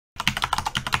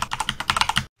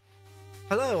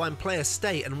Hello, I'm Player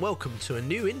State and welcome to a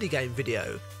new indie game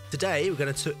video. Today we're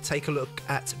going to take a look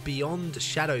at Beyond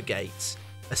Shadowgate,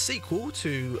 a sequel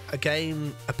to a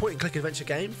point-and-click adventure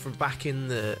game from back in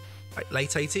the late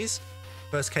 80s.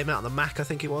 First came out on the Mac, I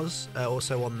think it was,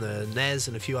 also on the NES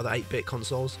and a few other 8-bit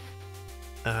consoles.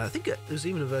 I think there was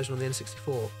even a version on the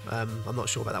N64. I'm not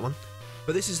sure about that one.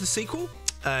 But this is the sequel.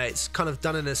 It's kind of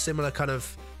done in a similar kind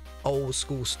of old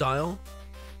school style.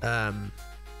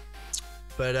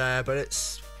 But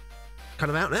it's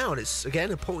kind of out now, and it's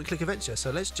again a point-and-click adventure.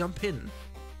 So let's jump in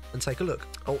and take a look.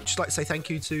 I'd just like to say thank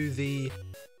you to the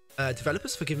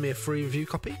developers for giving me a free review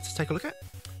copy to take a look at.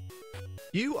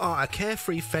 You are a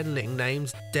carefree fenling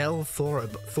named Del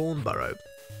Thornborough,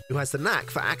 who has the knack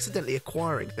for accidentally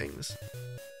acquiring things.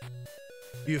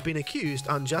 You have been accused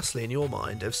unjustly in your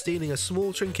mind of stealing a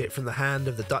small trinket from the hand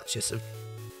of the Duchess of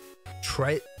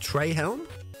Treyhelm?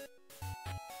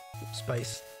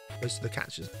 Space. Goes to the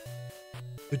catchers.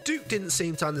 The Duke didn't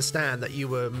seem to understand that you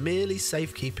were merely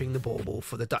safekeeping the bauble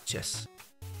for the Duchess.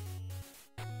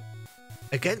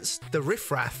 Against the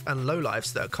riffraff and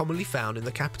lowlifes that are commonly found in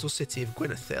the capital city of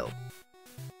Gwynethil.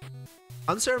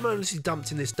 Unceremoniously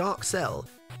dumped in this dark cell,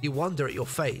 you wonder at your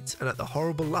fate and at the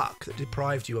horrible luck that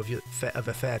deprived you of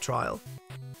a fair trial.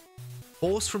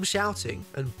 Hoarse from shouting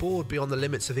and bored beyond the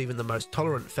limits of even the most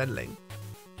tolerant fenling,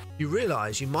 you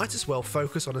realise you might as well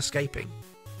focus on escaping.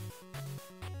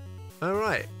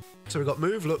 Alright, so we've got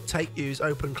move, look, take, use,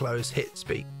 open, close, hit,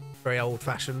 speak. Very old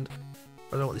fashioned. I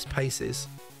don't know what this pace is.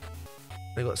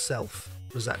 We've got self.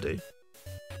 What does that do?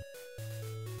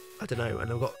 I don't know. And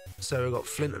we've got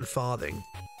flint and farthing.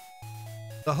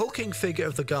 The hulking figure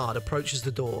of the guard approaches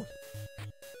the door.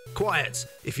 Quiet,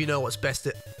 if you know what's best,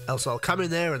 else I'll come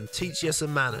in there and teach you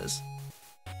some manners.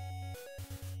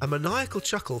 A maniacal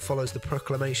chuckle follows the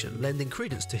proclamation, lending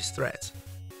credence to his threat.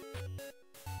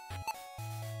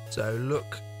 So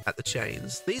look at the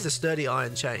chains. These are sturdy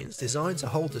iron chains designed to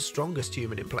hold the strongest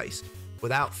human in place,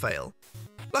 without fail.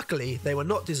 Luckily, they were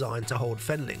not designed to hold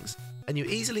fenlings, and you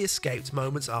easily escaped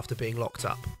moments after being locked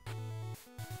up.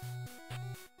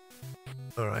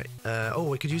 Alright,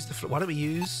 we could use the... Why don't we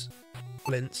use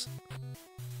flints?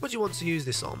 What do you want to use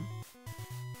this on?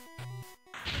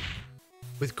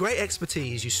 With great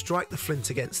expertise, you strike the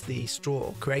flint against the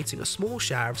straw, creating a small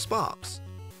shower of sparks.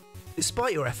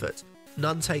 Despite your effort,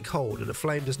 none take hold and a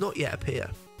flame does not yet appear.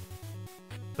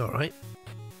 Alright.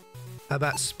 How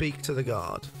about speak to the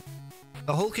guard?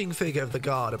 The hulking figure of the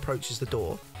guard approaches the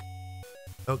door.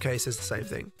 Okay, says the same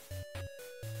thing.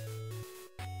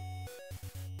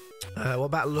 What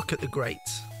about look at the grate?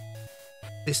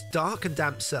 This dark and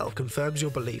damp cell confirms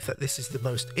your belief that this is the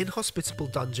most inhospitable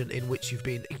dungeon in which you've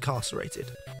been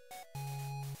incarcerated.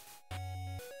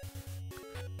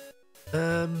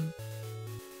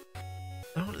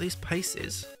 Oh, what are these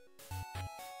paces?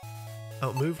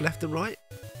 Oh, move left and right?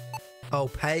 Oh,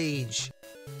 page.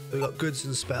 We've got goods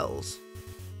and spells.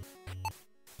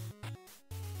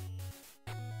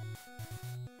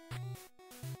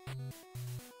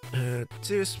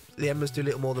 The embers do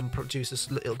little more than produce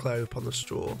a little glow upon the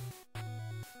straw.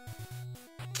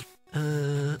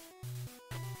 I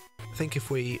think if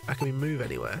can we move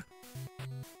anywhere?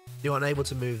 You aren't able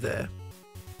to move there.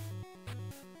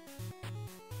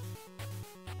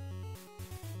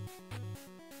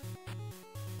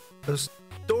 The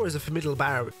door is a formidable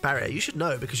barrier. You should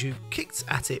know because you kicked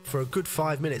at it for a good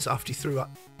 5 minutes after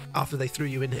they threw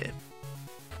you in here.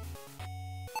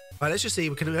 Right, let's just see.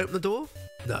 Can we open the door?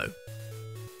 No.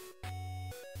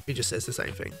 He just says the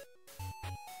same thing.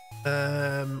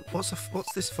 What's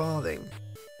this farthing?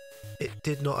 It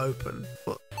did not open.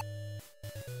 What?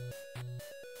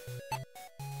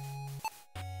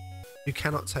 You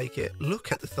cannot take it.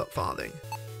 Look at the farthing.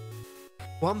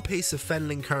 1 piece of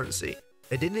fenling currency.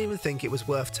 They didn't even think it was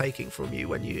worth taking from you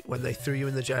when they threw you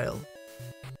in the jail.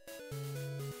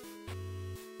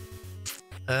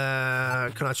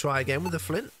 Can I try again with the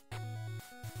flint?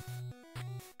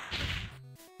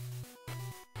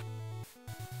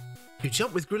 You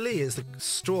jump with glee as the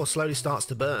straw slowly starts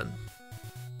to burn.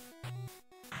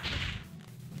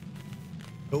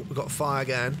 Oh, we've got fire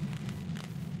again.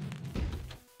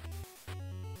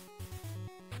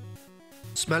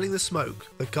 Smelling the smoke,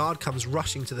 the guard comes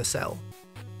rushing to the cell.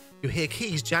 You hear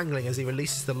keys jangling as he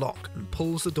releases the lock and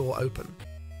pulls the door open.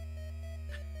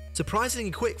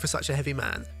 Surprisingly quick for such a heavy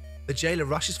man, the jailer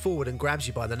rushes forward and grabs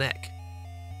you by the neck.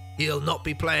 You'll not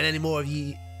be playing any more of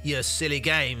your silly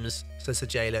games, says the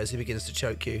jailer as he begins to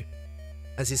choke you.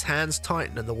 As his hands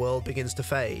tighten and the world begins to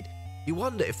fade, you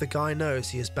wonder if the guy knows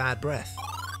he has bad breath.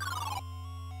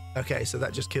 Okay, so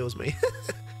that just kills me.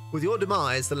 With your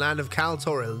demise, the land of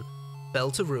Kaltoril fell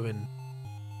to ruin.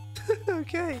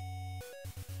 Okay.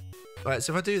 Right,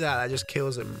 so if I do that, that just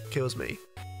kills me.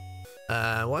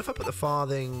 What if I put the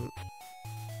farthing?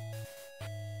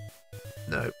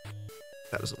 No,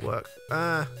 that doesn't work.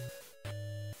 The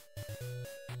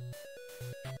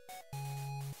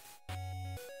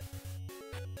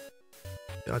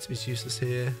item is useless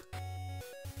here.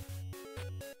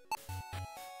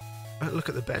 Look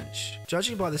at the bench.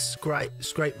 Judging by the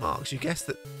scrape marks, you guess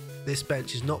that this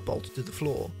bench is not bolted to the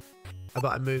floor. How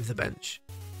about I move the bench?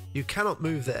 You cannot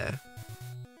move there.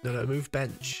 No, move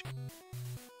bench.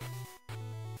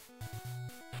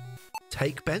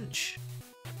 Take bench?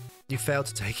 You failed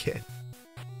to take it.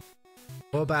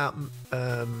 What about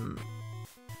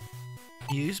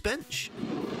use bench?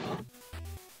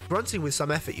 Grunting with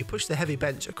some effort, you push the heavy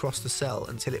bench across the cell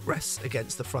until it rests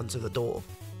against the front of the door.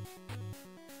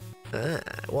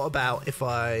 What about if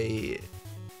I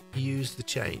use the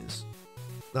chains?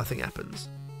 Nothing happens.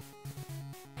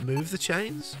 Move the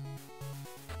chains?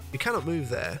 You cannot move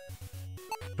there.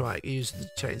 Right, use the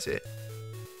chains here.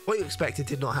 What you expected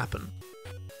did not happen.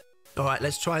 Alright,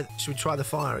 let's try. Should we try the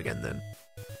fire again then?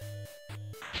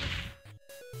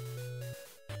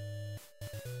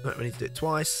 No, we need to do it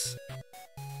twice.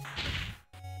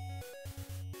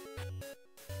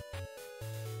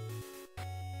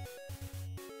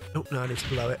 Oh, no, I need to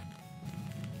blow it.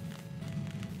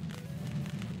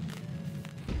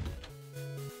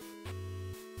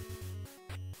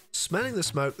 Smelling the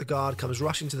smoke, the guard comes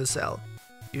rushing to the cell.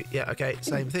 Yeah, okay,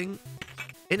 same thing.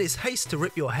 In his haste to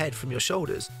rip your head from your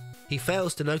shoulders, he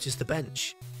fails to notice the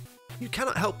bench. You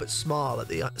cannot help but smile at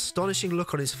the astonishing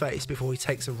look on his face before he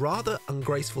takes a rather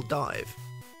ungraceful dive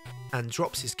and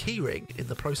drops his keyring in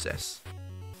the process.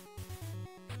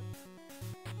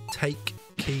 Take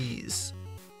keys.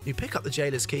 You pick up the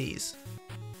jailer's keys.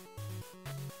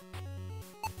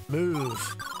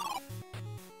 Move.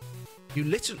 You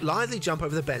lithely jump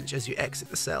over the bench as you exit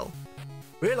the cell.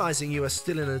 Realizing you are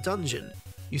still in a dungeon,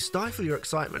 you stifle your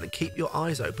excitement and keep your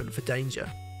eyes open for danger.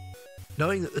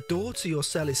 Knowing that the door to your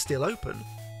cell is still open,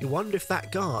 you wonder if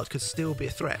that guard could still be a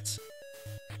threat.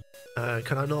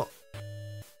 Can I not?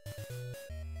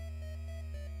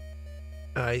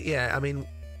 Yeah, I mean,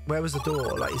 where was the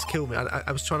door? Like, he's killed me.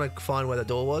 I was trying to find where the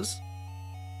door was.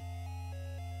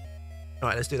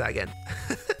 Alright, let's do that again.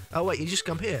 Oh, wait, you just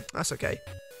come here. That's okay.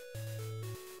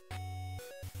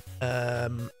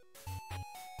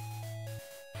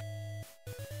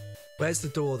 Where's the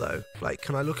door, though? Like,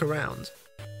 can I look around?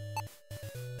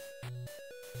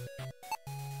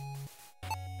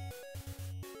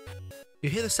 You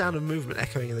hear the sound of movement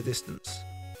echoing in the distance.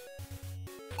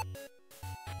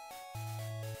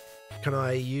 Can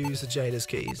I use the jailer's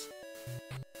keys?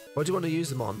 What do you want to use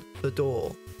them on? The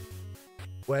door.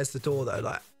 Where's the door, though?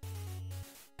 Like,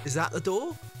 is that the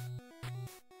door?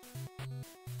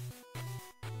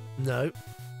 No.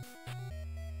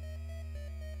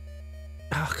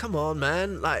 Oh, come on,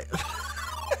 man. Like,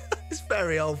 it's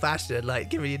very old-fashioned,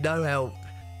 like, giving you no help.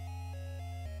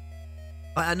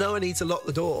 I know I need to lock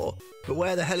the door, but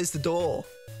where the hell is the door?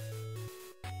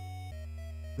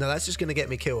 No, that's just going to get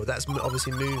me killed. That's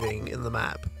obviously moving in the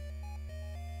map.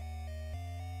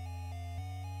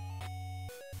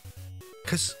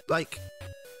 Because, like,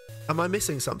 am I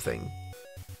missing something?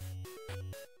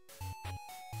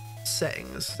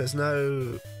 Settings. There's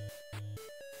no...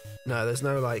 No, there's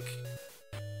no, like...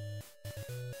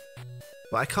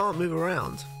 But I can't move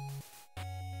around.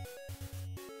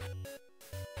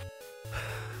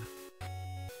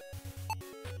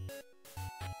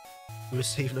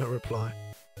 Receive no reply.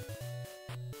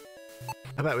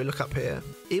 How about we look up here?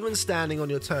 Even standing on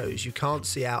your toes, you can't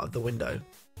see out of the window.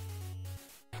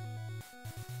 Can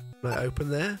I open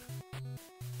there?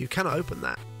 You cannot open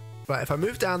that. Right, if I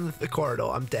move down the corridor,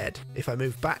 I'm dead. If I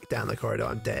move back down the corridor,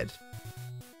 I'm dead.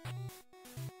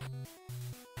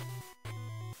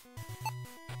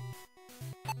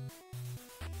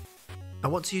 I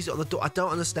want to use it on the door. I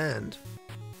don't understand.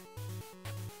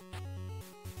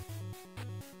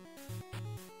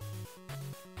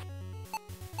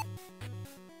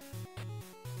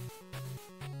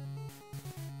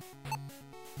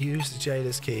 Use the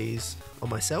jailer's keys on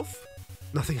myself.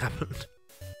 Nothing happened.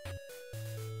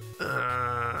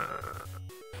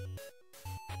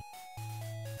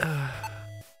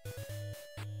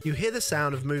 You hear the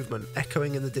sound of movement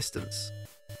echoing in the distance.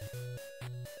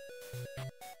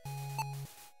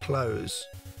 Close.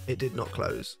 It did not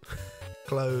close.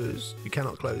 Close. You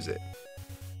cannot close it.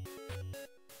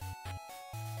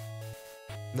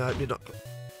 No, it did not.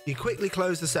 You quickly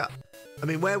close the cell. I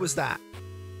mean, where was that?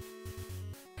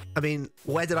 I mean,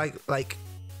 where did I, like...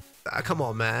 come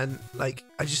on, man. Like,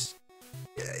 I just...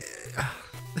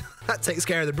 That takes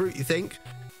care of the brute, you think?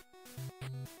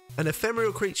 An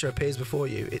ephemeral creature appears before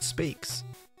you. It speaks.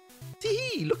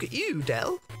 Tee, look at you,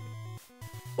 Del.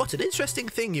 What an interesting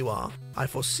thing you are. I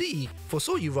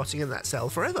foresaw you rotting in that cell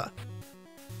forever.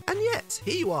 And yet,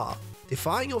 here you are,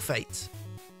 defying your fate.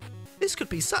 This could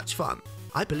be such fun.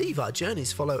 I believe our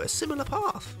journeys follow a similar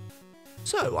path.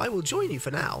 So, I will join you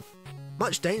for now.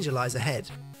 Much danger lies ahead,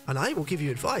 and I will give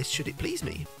you advice should it please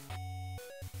me.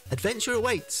 Adventure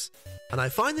awaits, and I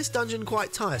find this dungeon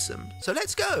quite tiresome, so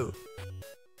let's go!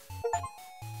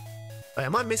 Wait,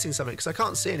 am I missing something? Because I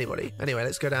can't see anybody. Anyway,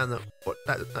 let's go down the... What?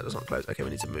 That does not close. Okay, we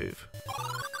need to move.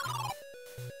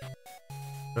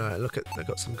 Right, look at... They've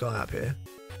got some guy up here.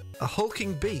 A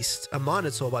hulking beast, a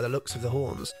minotaur by the looks of the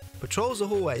horns, patrols the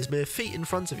hallways mere feet in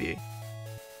front of you.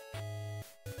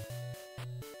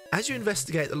 As you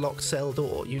investigate the locked cell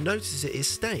door, you notice it is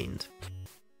stained.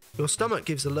 Your stomach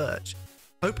gives a lurch,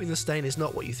 hoping the stain is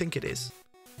not what you think it is.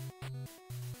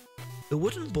 The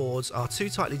wooden boards are too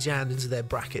tightly jammed into their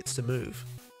brackets to move.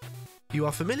 You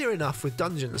are familiar enough with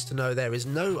dungeons to know there is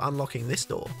no unlocking this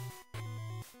door.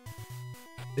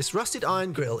 This rusted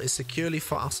iron grille is securely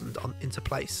fastened into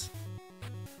place.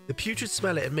 The putrid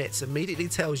smell it emits immediately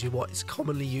tells you what it's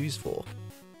commonly used for.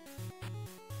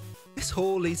 This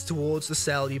hall leads towards the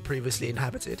cell you previously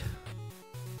inhabited.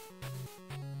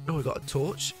 Oh, we got a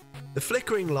torch. The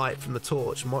flickering light from the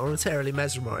torch momentarily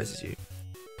mesmerizes you.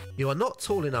 You are not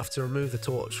tall enough to remove the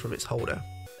torch from its holder.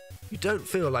 You don't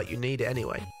feel like you need it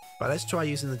anyway. Right, let's try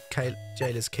using the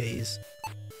jailer's keys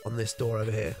on this door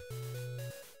over here.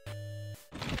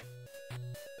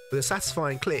 With a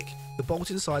satisfying click, the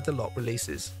bolt inside the lock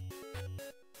releases.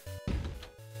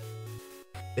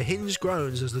 The hinge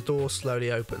groans as the door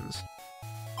slowly opens.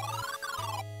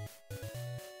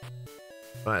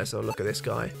 Right, let's have a look at this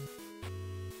guy.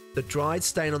 The dried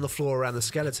stain on the floor around the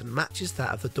skeleton matches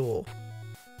that of the door.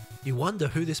 You wonder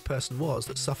who this person was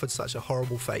that suffered such a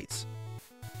horrible fate.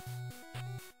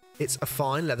 It's a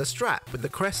fine leather strap with the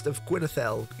crest of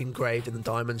Gwynethel engraved in the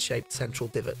diamond-shaped central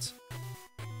divot.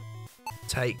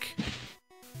 Take.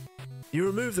 You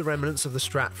remove the remnants of the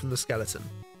strap from the skeleton.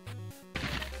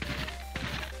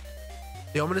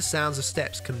 The ominous sounds of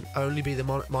steps can only be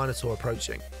the Minotaur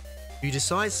approaching. You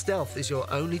decide stealth is your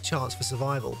only chance for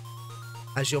survival.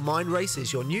 As your mind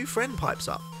races, your new friend pipes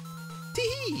up.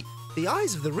 Tee! The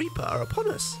eyes of the Reaper are upon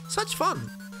us. Such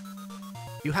fun.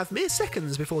 You have mere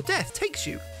seconds before death takes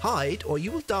you. Hide or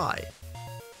you will die.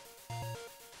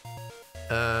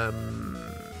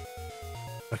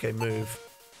 Okay, move.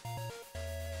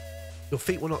 Your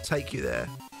feet will not take you there.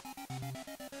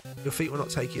 Your feet will not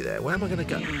take you there. Where am I going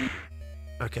to go?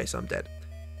 Okay, so I'm dead.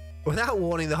 Without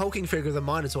warning, the hulking figure of the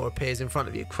Minotaur appears in front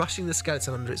of you, crushing the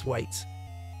skeleton under its weight.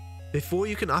 Before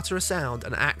you can utter a sound,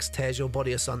 an axe tears your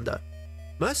body asunder.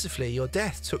 Mercifully, your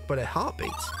death took but a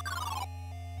heartbeat.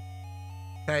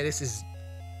 Okay, this is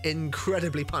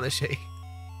incredibly punishing.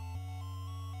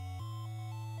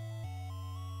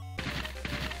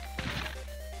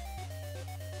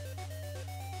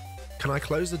 Can I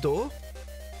close the door?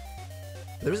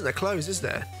 There isn't a close, is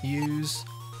there? Use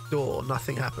door.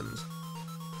 Nothing happens.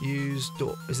 Use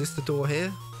door. Is this the door here?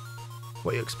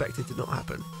 What you expected did not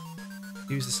happen.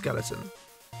 Use the skeleton.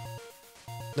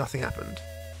 Nothing happened.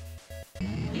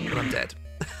 And I'm dead.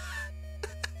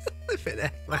 Flipping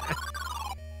heck, man.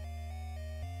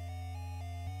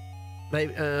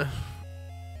 Maybe,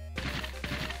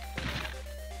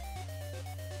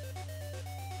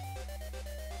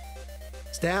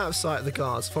 Stay out of sight of the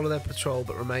guards, follow their patrol,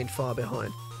 but remain far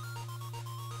behind.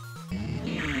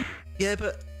 Yeah,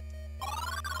 but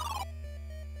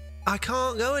I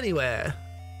can't go anywhere.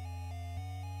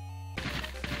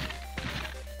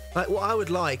 Like, what I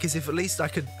would like is if at least I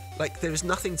could, like, there is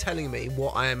nothing telling me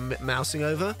what I am mousing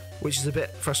over, which is a bit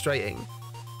frustrating.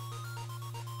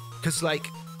 Because, like,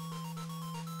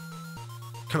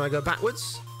 can I go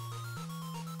backwards?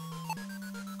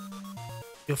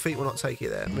 Your feet will not take you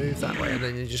there. Move that way and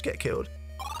then you just get killed.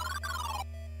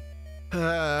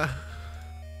 And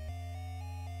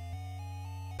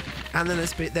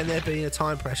then there being a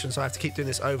time pressure, so I have to keep doing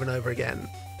this over and over again.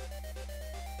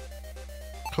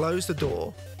 Close the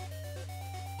door.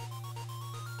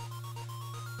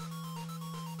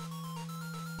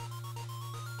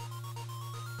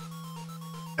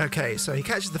 Okay, so he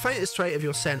catches the faintest trait of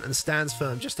your scent and stands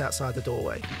firm just outside the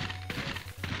doorway.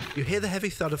 You hear the heavy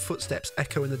thud of footsteps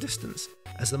echo in the distance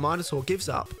as the Minotaur gives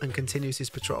up and continues his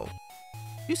patrol.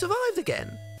 You survived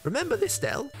again. Remember this,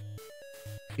 Del.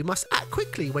 You must act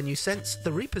quickly when you sense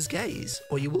the Reaper's gaze,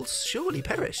 or you will surely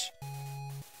perish.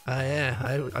 Yeah,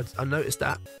 I noticed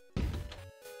that.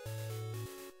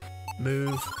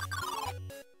 Move.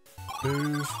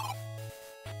 Move.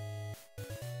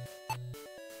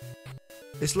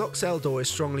 This locked cell door is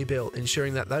strongly built,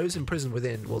 ensuring that those imprisoned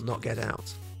within will not get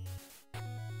out.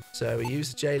 So we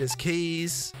use the jailer's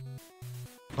keys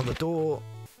on the door.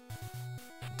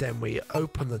 Then we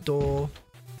open the door.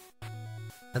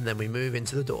 And then we move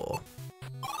into the door.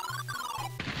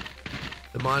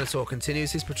 The Minotaur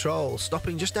continues his patrol,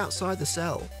 stopping just outside the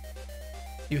cell.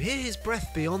 You hear his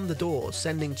breath beyond the door,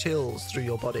 sending chills through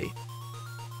your body.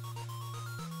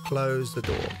 Close the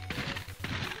door.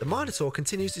 The Minotaur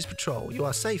continues his patrol. You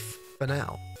are safe for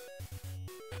now.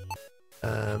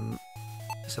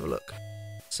 Let's have a look.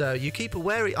 So you keep a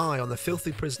wary eye on the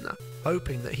filthy prisoner,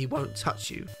 hoping that he won't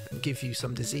touch you and give you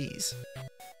some disease.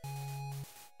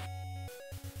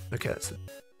 Okay, that's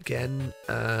again.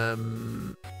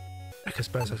 I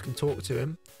suppose I can talk to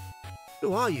him.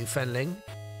 Who are you, Fenling?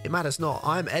 It matters not.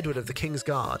 I am Edward of the King's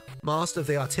Guard, Master of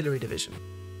the Artillery Division.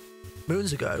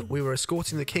 Moons ago, we were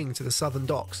escorting the king to the southern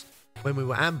docks when we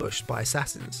were ambushed by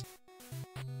assassins.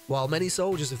 While many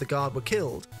soldiers of the guard were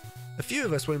killed, a few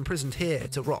of us were imprisoned here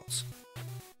to rot.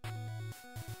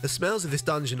 The smells of this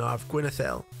dungeon are of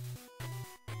Gwynethel,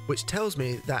 which tells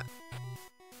me that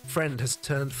friend has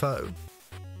turned foe.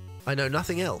 I know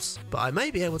nothing else, but I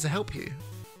may be able to help you.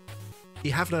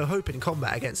 You have no hope in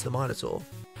combat against the Minotaur.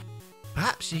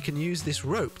 Perhaps you can use this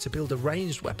rope to build a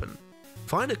ranged weapon.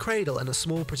 Find a cradle and a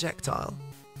small projectile.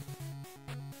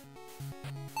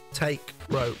 Take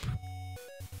rope.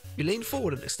 You lean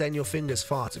forward and extend your fingers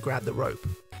far to grab the rope,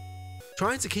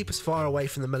 trying to keep as far away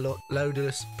from the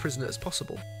melodious prisoner as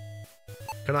possible.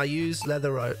 Can I use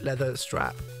leather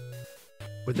strap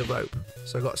with the rope?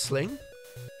 So I got a sling.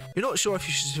 You're not sure if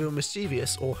you should feel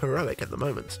mischievous or heroic at the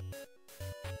moment.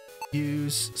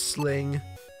 Use sling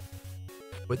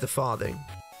with the farthing.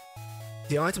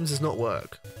 The item does not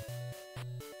work.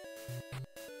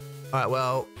 Alright,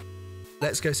 well,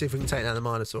 let's go see if we can take down the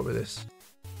Minotaur with this.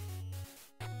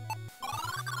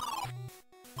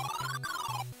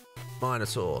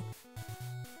 Minotaur.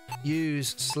 Use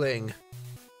sling.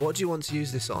 What do you want to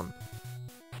use this on?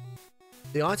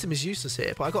 The item is useless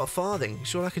here, but I got a farthing.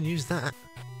 Sure, I can use that.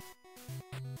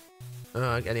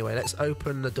 Anyway, let's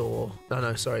open the door.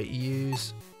 No, sorry.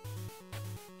 Use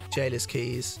jailer's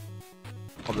keys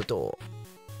on the door.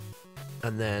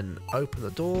 And then open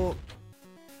the door.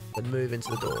 Then move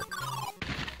into the door.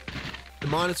 The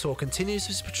Minotaur continues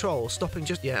his patrol, stopping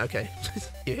just... Yeah, okay.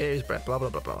 You hear his breath. Blah, blah,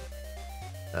 blah, blah.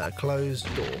 Close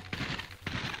the door.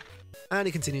 And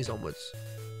he continues onwards.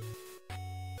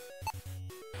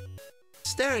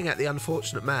 Staring at the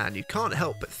unfortunate man, you can't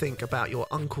help but think about your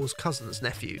uncle's cousin's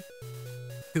nephew,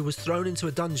 who was thrown into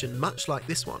a dungeon much like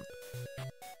this one.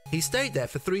 He stayed there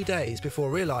for 3 days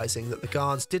before realising that the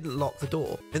guards didn't lock the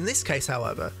door. In this case,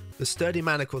 however, the sturdy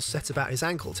manacles set about his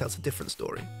ankle tells a different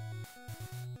story.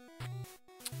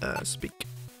 Speak.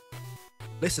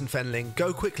 Listen, Fenling,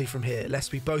 go quickly from here,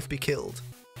 lest we both be killed.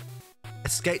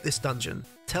 Escape this dungeon.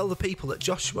 Tell the people that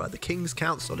Joshua, the King's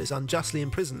Counsel, is unjustly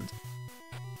imprisoned.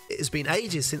 It has been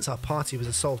ages since our party was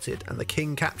assaulted and the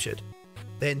King captured.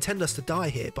 They intend us to die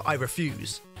here, but I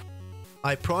refuse.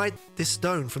 I pried this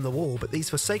stone from the wall, but these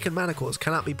forsaken manacles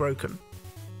cannot be broken.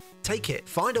 Take it,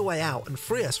 find a way out, and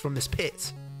free us from this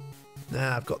pit.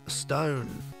 Nah, I've got the stone.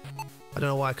 I don't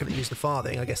know why I couldn't use the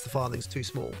farthing. I guess the farthing's too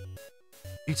small.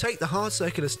 You take the hard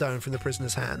circular stone from the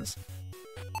prisoner's hands.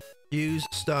 Use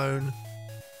stone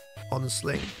on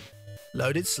sling.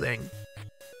 Loaded sling.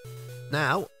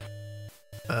 Now,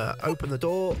 open the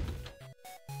door.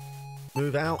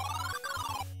 Move out.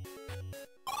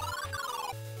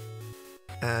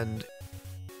 And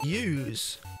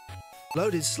use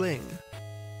loaded sling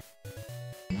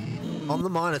on the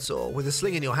Minotaur. With the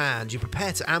sling in your hand, you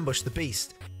prepare to ambush the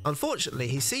beast. Unfortunately,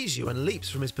 he sees you and leaps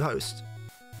from his post.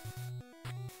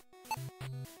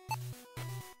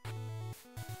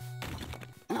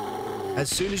 As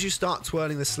soon as you start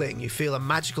twirling the sling, you feel a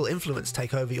magical influence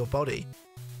take over your body.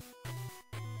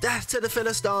 Death to the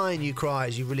Philistine, you cry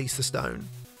as you release the stone.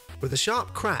 With a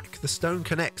sharp crack, the stone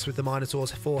connects with the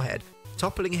Minotaur's forehead,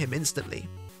 toppling him instantly.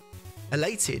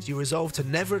 Elated, you resolve to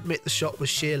never admit the shot was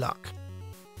sheer luck,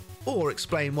 or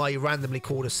explain why you randomly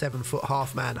called a 7-foot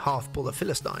half-man, half-bull a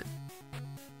Philistine.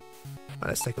 Right,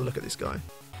 let's take a look at this guy.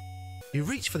 You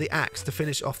reach for the axe to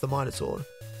finish off the Minotaur.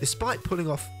 Despite pulling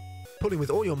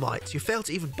with all your might, you fail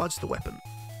to even budge the weapon.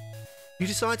 You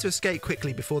decide to escape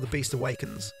quickly before the beast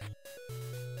awakens.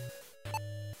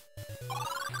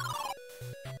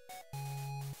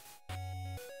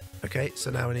 Okay,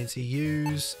 so now we need to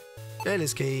use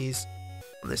jailer's keys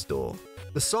on this door.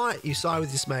 You sigh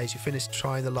with dismay as you finish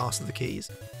trying the last of the keys.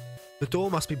 The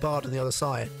door must be barred on the other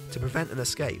side to prevent an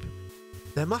escape.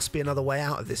 There must be another way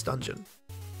out of this dungeon.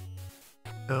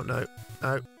 Oh, no.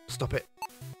 No, stop it.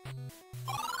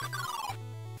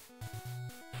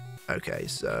 Okay,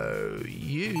 so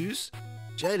use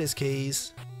jailer's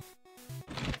keys.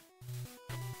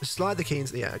 Just slide the key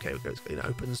into the... Yeah, okay, it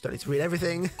opens. Don't need to read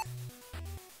everything.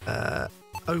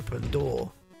 Open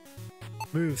door.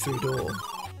 Move through door.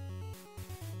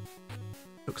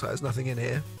 Looks like there's nothing in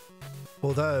here.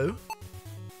 Although,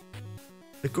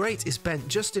 the grate is bent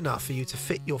just enough for you to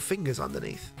fit your fingers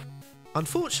underneath.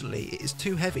 Unfortunately, it is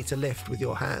too heavy to lift with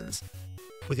your hands.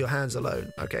 With your hands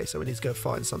alone. Okay, so we need to go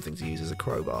find something to use as a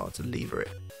crowbar to lever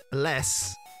it.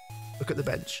 Unless, look at the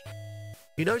bench.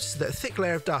 You notice that a thick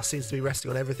layer of dust seems to be resting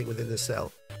on everything within the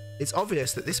cell. It's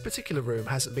obvious that this particular room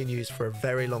hasn't been used for a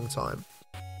very long time.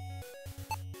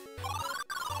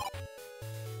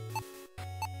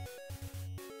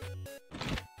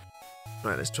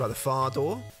 Right, let's try the far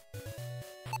door.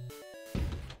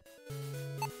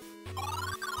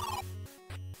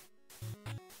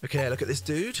 Okay, look at this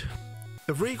dude.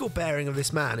 The regal bearing of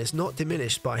this man is not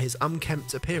diminished by his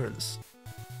unkempt appearance.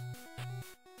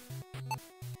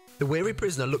 The weary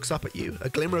prisoner looks up at you. A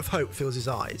glimmer of hope fills his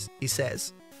eyes. He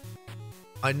says,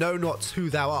 I know not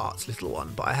who thou art, little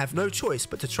one, but I have no choice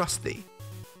but to trust thee.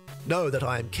 Know that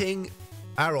I am King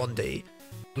Arondi,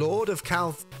 Lord of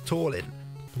Caltorlin,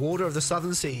 Warder of the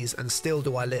Southern Seas, and still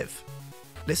do I live.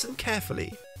 Listen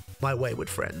carefully, my wayward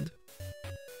friend.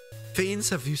 Fiends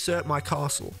have usurped my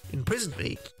castle, imprisoned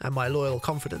me and my loyal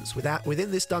confidence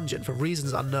within this dungeon for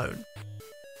reasons unknown.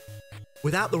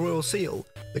 Without the royal seal,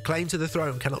 the claim to the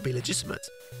throne cannot be legitimate,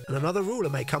 and another ruler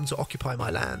may come to occupy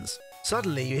my lands.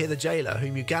 Suddenly you hear the jailer,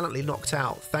 whom you gallantly knocked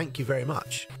out, thank you very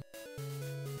much.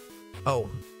 Oh,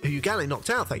 who you gallantly knocked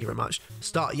out, thank you very much,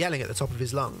 start yelling at the top of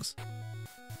his lungs.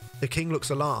 The king looks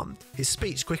alarmed, his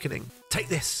speech quickening. Take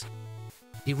this!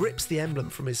 He rips the emblem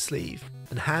from his sleeve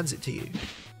and hands it to you.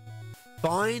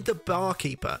 Find the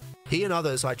barkeeper. He and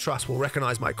others I trust will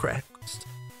recognise my crest.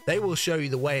 They will show you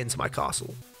the way into my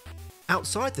castle.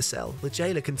 Outside the cell, the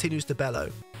jailer continues to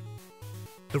bellow.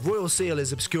 The royal seal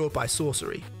is obscured by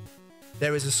sorcery.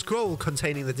 There is a scroll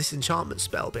containing the disenchantment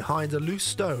spell behind a loose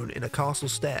stone in a castle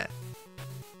stair.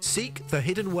 Seek the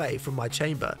hidden way from my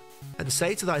chamber and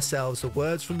say to thyselves the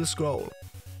words from the scroll.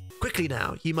 Quickly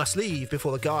now, ye must leave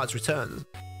before the guards return.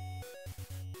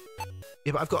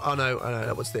 Yeah, but I've got... Oh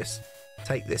no, what's this?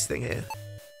 Take this thing here.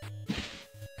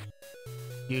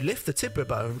 You lift the tibia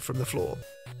bone from the floor.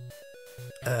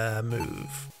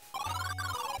 Move.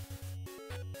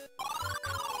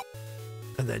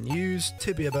 And then use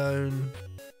tibia bone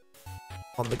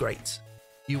on the grate.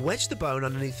 You wedge the bone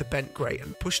underneath the bent grate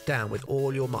and push down with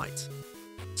all your might.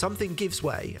 Something gives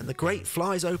way and the grate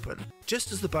flies open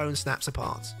just as the bone snaps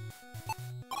apart.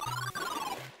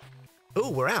 Oh,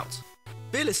 we're out.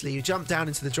 Fearlessly, you jump down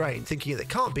into the drain, thinking that it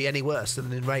can't be any worse than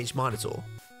an enraged Minotaur.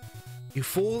 You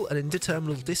fall an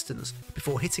indeterminate distance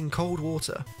before hitting cold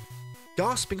water.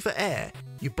 Gasping for air,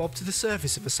 you bob to the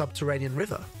surface of a subterranean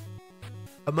river.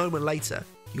 A moment later,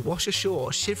 you wash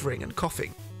ashore, shivering and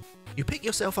coughing. You pick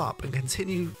yourself up and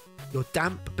continue your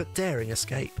damp but daring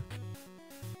escape.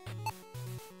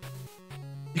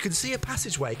 You can see a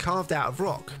passageway carved out of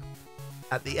rock.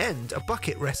 At the end, a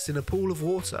bucket rests in a pool of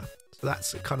water. So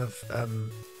that's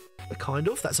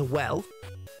that's a well.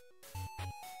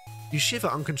 You shiver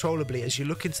uncontrollably as you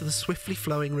look into the swiftly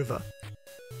flowing river.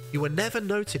 You were never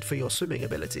noted for your swimming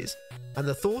abilities, and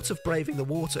the thought of braving the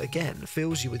water again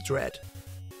fills you with dread.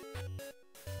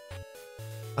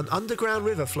 An underground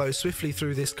river flows swiftly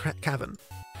through this cavern.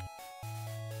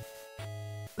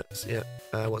 What's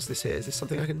this here? Is this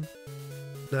something I can...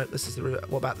 No, this is the river.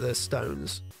 What about the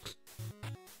stones?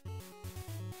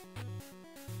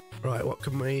 Right, what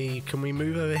can we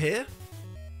move over here?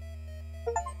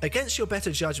 Against your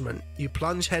better judgment, you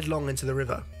plunge headlong into the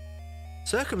river.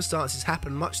 Circumstances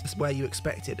happen much the way you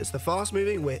expected as the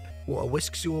fast-moving water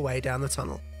whisks you away down the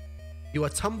tunnel. You are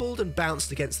tumbled and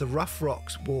bounced against the rough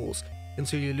rocks walls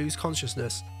until you lose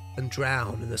consciousness and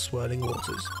drown in the swirling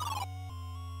waters.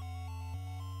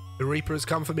 The Reaper has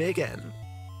come for me again.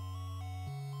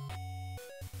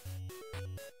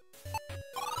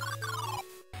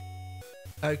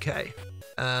 Okay.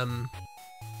 Can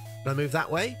I move that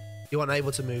way? You aren't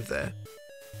able to move there.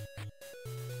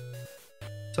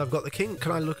 So I've got the king.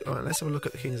 Can I look? Alright, let's have a look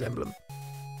at the king's emblem.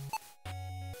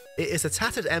 It is a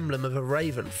tattered emblem of a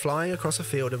raven flying across a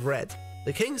field of red.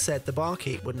 The king said the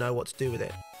barkeep would know what to do with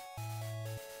it.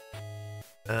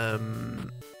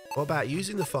 What about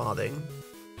using the farthing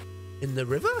in the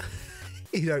river?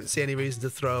 You don't see any reason to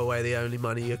throw away the only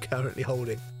money you're currently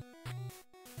holding.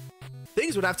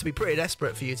 Things would have to be pretty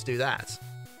desperate for you to do that.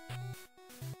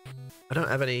 I don't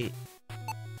have any...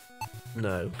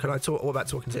 No. Can I talk? What about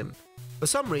talking to him? For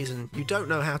some reason, you don't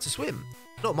know how to swim.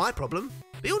 Not my problem.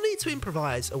 But you'll need to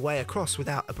improvise a way across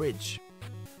without a bridge.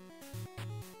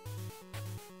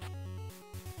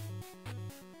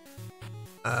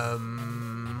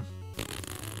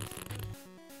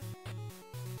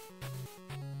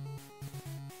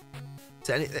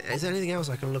 Is there anything else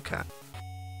I can look at?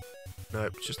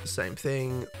 Nope, it's just the same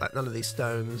thing. Like none of these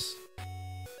stones.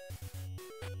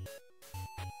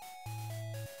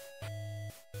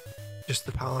 Just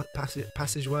the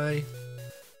passageway.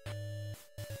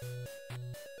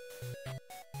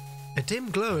 A dim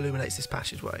glow illuminates this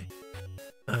passageway.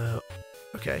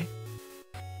 Okay.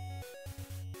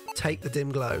 Take the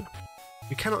dim glow.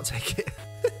 You cannot take it.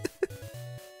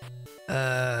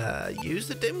 Use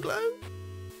the dim glow?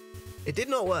 It did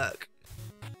not work.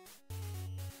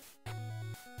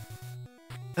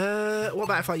 What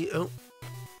about if I... Oh.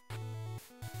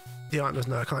 The item does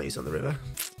no, I can't use it on the river.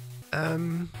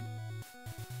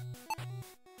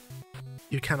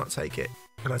 You cannot take it.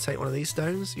 Can I take one of these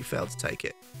stones? You failed to take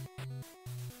it.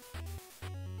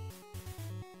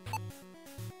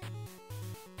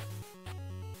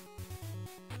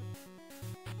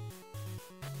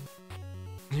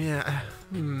 Yeah.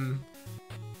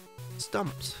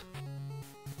 Stumped.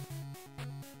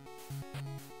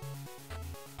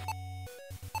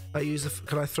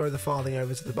 Can I throw the farthing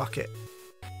over to the bucket?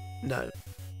 No,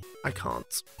 I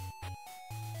can't.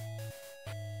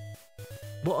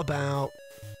 What about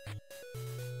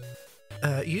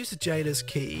use the jailer's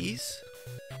keys?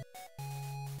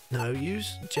 No,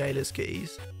 use jailer's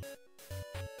keys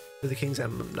with the king's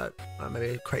emblem. No,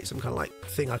 maybe create some kind of like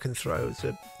thing I can throw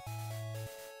to.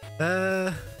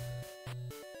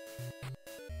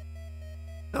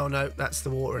 Oh no, that's the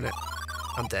water in it.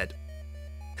 I'm dead.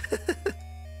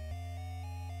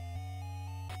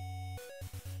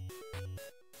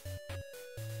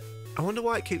 I wonder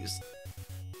why it keeps...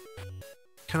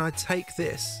 Can I take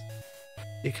this?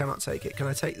 You cannot take it. Can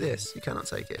I take this? You cannot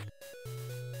take it.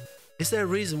 Is there a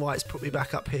reason why it's put me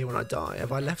back up here when I die?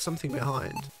 Have I left something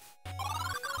behind?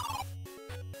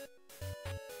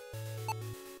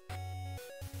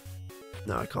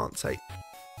 No, I can't take...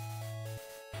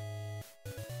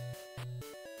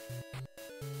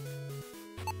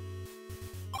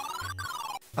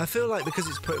 I feel like because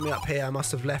it's putting me up here, I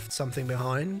must have left something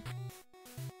behind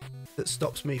that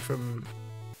stops me from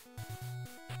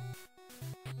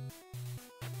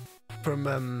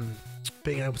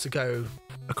being able to go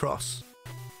across.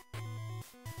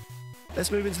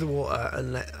 Let's move into the water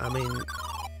and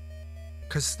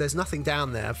because there's nothing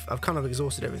down there. I've kind of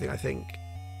exhausted everything, I think.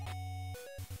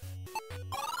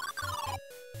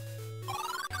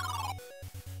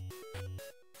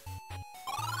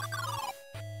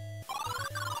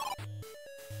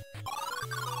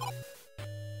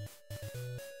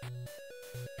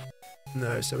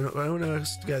 No, so we're not going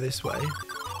to go this way.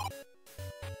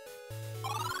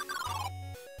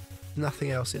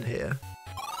 Nothing else in here.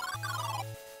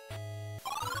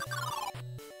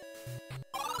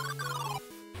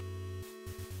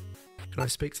 Can I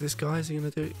speak to this guy? Is he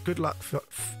going to do it? Good luck,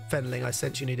 Fenling. I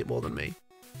sense you need it more than me.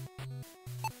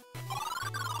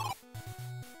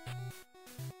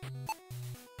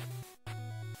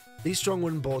 These strong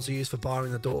wooden boards are used for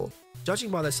barring the door.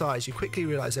 Judging by their size, you quickly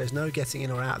realise there's no getting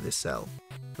in or out of this cell.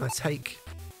 Can I take...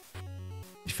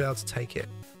 You failed to take it.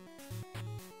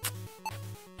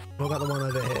 What about the one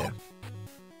over here?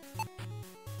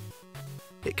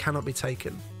 It cannot be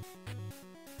taken.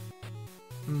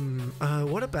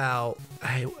 What about...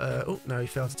 Hey, oh, no, you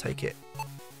failed to take it.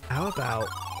 How about...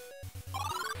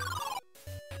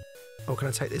 Oh, can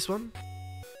I take this one?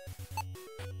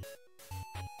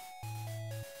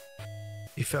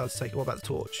 You failed to take it. What about the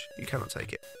torch? You cannot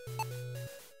take it.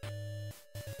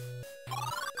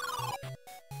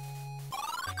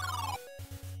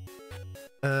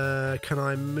 Can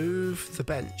I move the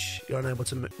bench? You're unable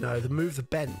to move. No, move the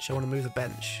bench. I want to move the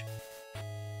bench.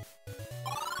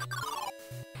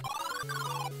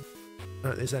 I don't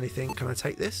think there's anything. Can I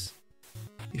take this?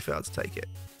 You failed to take it.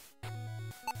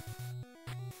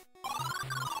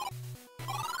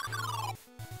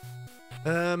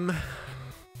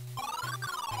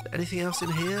 Anything else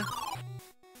in here?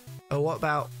 Oh, what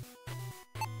about...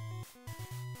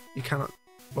 You cannot...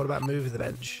 What about moving the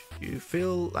bench? You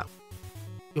feel that...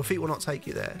 Your feet will not take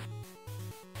you there.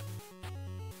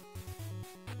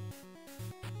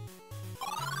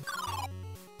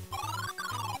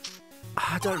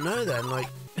 I don't know then, like...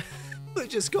 We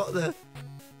just got the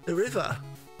river.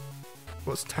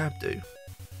 What's tab do?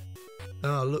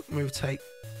 Oh, look, move, take...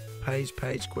 Page,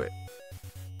 quit.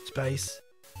 Space.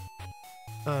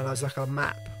 Oh, no, it's like a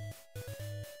map.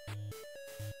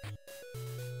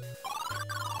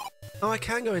 Oh, I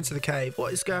can go into the cave.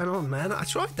 What is going on, man? I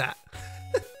tried that.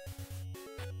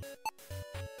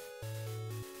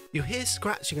 You hear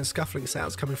scratching and scuffling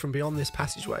sounds coming from beyond this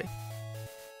passageway.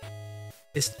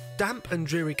 This damp and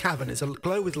dreary cavern is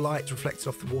aglow with light reflected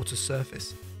off the water's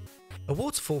surface. A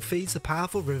waterfall feeds the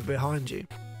powerful river behind you.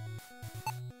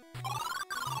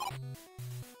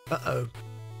 Uh-oh.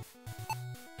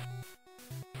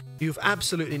 You've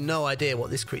absolutely no idea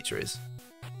what this creature is,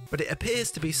 but it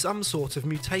appears to be some sort of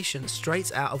mutation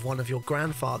straight out of one of your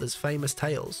grandfather's famous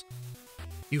tales.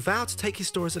 You vow to take his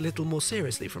stories a little more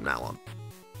seriously from now on.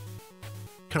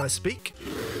 Can I speak?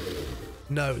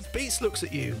 No, the beast looks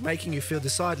at you, making you feel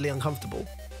decidedly uncomfortable.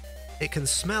 It can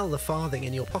smell the farthing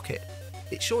in your pocket.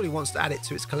 It surely wants to add it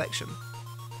to its collection,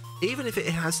 even if it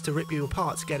has to rip you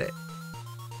apart to get it.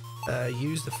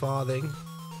 Use the farthing.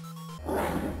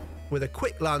 With a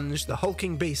quick lunge, the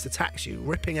hulking beast attacks you,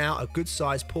 ripping out a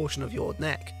good-sized portion of your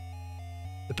neck.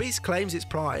 The beast claims its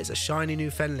prize, a shiny new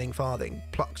fenling farthing,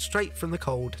 plucked straight from the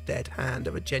cold, dead hand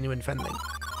of a genuine fenling.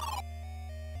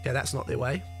 Okay, that's not the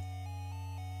way.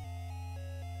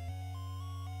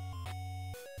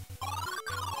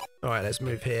 Alright, let's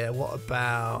move here. What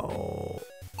about...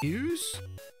 use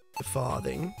the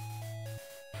farthing?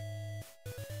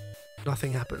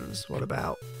 Nothing happens. What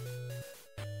about...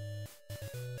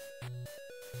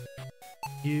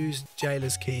 use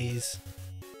jailer's keys?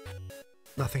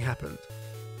 Nothing happened.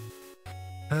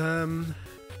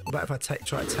 What about if I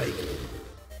try to take...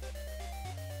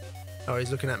 oh,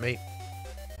 he's looking at me.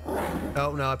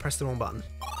 Oh no, I pressed the wrong button.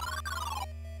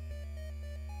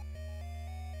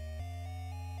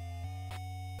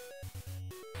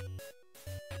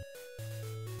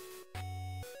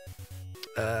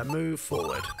 Move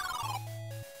forward.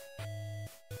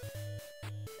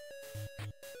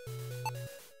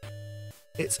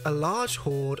 It's a large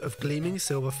hoard of gleaming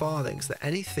silver farthings that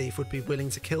any thief would be willing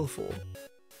to kill for.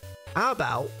 How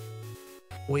about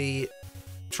we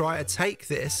try to take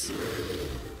this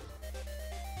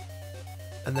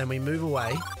and then we move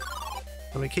away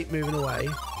and we keep moving away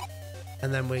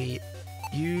and then we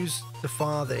use the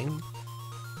farthing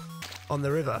on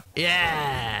the river.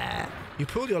 Yeah! You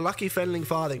pull your lucky fenling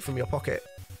farthing from your pocket.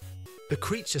 The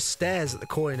creature stares at the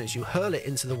coin as you hurl it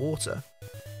into the water.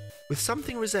 With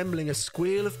something resembling a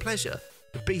squeal of pleasure,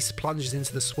 the beast plunges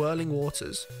into the swirling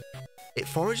waters. It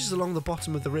forages along the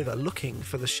bottom of the river looking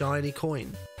for the shiny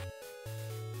coin.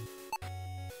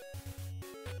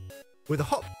 With a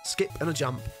hop, skip and a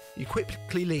jump, you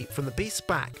quickly leap from the beast's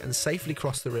back and safely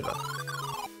cross the river.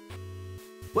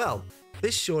 Well,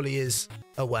 this surely is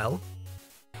a well.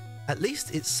 At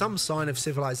least it's some sign of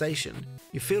civilization.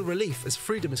 You feel relief as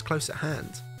freedom is close at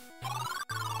hand.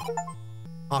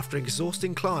 After an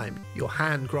exhausting climb, your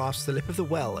hand grasps the lip of the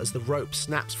well as the rope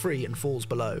snaps free and falls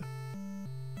below.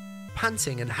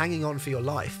 Panting and hanging on for your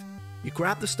life, you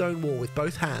grab the stone wall with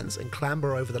both hands and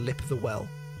clamber over the lip of the well.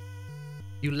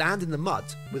 You land in the mud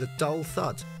with a dull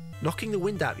thud, knocking the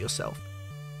wind out of yourself.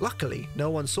 Luckily, no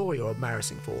one saw your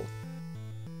embarrassing fall.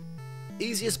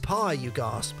 Easy as pie, you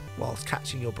gasp, whilst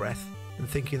catching your breath and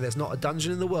thinking there's not a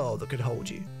dungeon in the world that could hold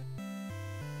you.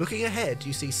 Looking ahead,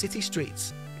 you see city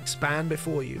streets expand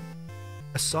before you.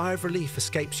 A sigh of relief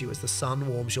escapes you as the sun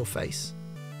warms your face.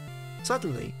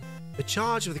 Suddenly, the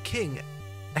charge of the king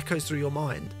echoes through your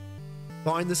mind.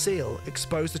 Find the seal,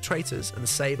 expose the traitors, and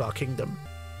save our kingdom.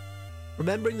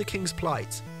 Remembering the king's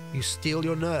plight, you steel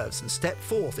your nerves and step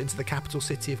forth into the capital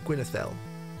city of Gwynethel.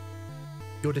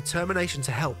 Your determination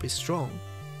to help is strong,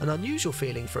 an unusual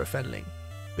feeling for a fenling,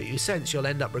 but you sense you'll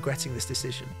end up regretting this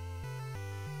decision.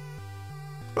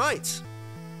 Right,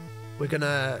 we're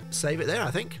gonna save it there, I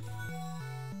think.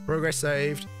 Progress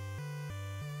saved.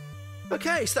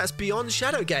 Okay, so that's Beyond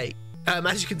Shadowgate.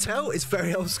 As you can tell, it's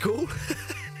very old school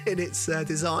in its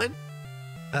design,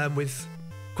 with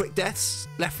quick deaths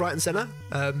left, right, and centre.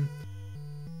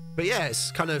 But yeah,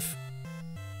 it's kind of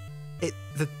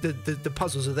the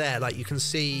puzzles are there. Like, you can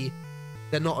see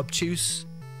they're not obtuse.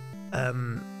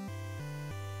 I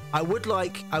would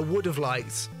have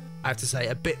liked, I have to say,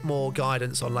 a bit more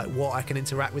guidance on like what I can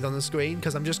interact with on the screen,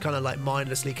 because I'm just kind of like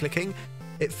mindlessly clicking.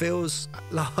 It feels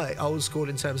like old school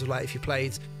in terms of like if you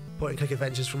played point and click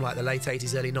adventures from like the late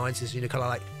 80s, early 90s, you know, kind of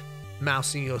like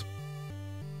mousing your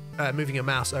moving your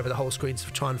mouse over the whole screen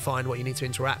to try and find what you need to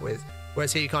interact with.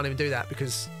 Whereas here you can't even do that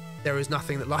because there is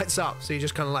nothing that lights up, so you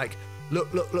just kind of like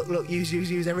look,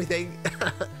 use everything.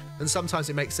 And sometimes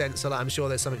it makes sense, so like, I'm sure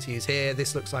there's something to use here.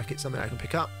 This looks like it's something I can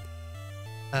pick up.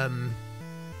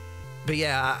 But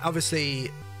yeah,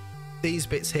 obviously these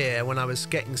bits here, when I was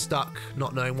getting stuck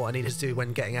not knowing what I needed to do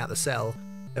when getting out of the cell,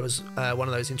 there was one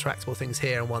of those interactable things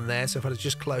here and one there, so if I had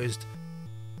just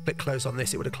click close on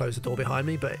this, it would have closed the door behind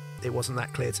me, but it wasn't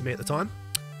that clear to me at the time.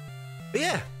 But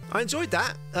yeah, I enjoyed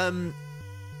that.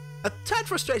 a tad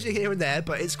frustrating here and there,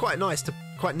 but it's quite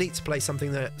neat to play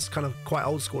something that's kind of quite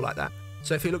old school like that.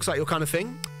 So if it looks like your kind of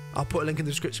thing, I'll put a link in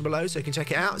the description below so you can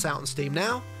check it out. It's out on Steam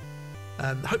now.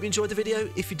 Hope you enjoyed the video.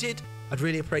 If you did, I'd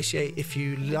really appreciate if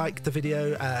you liked the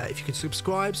video, if you could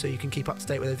subscribe so you can keep up to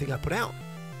date with everything I put out.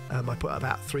 I put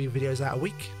about 3 videos out a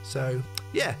week, so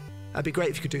yeah, that'd be great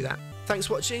if you could do that. Thanks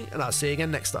for watching, and I'll see you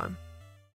again next time.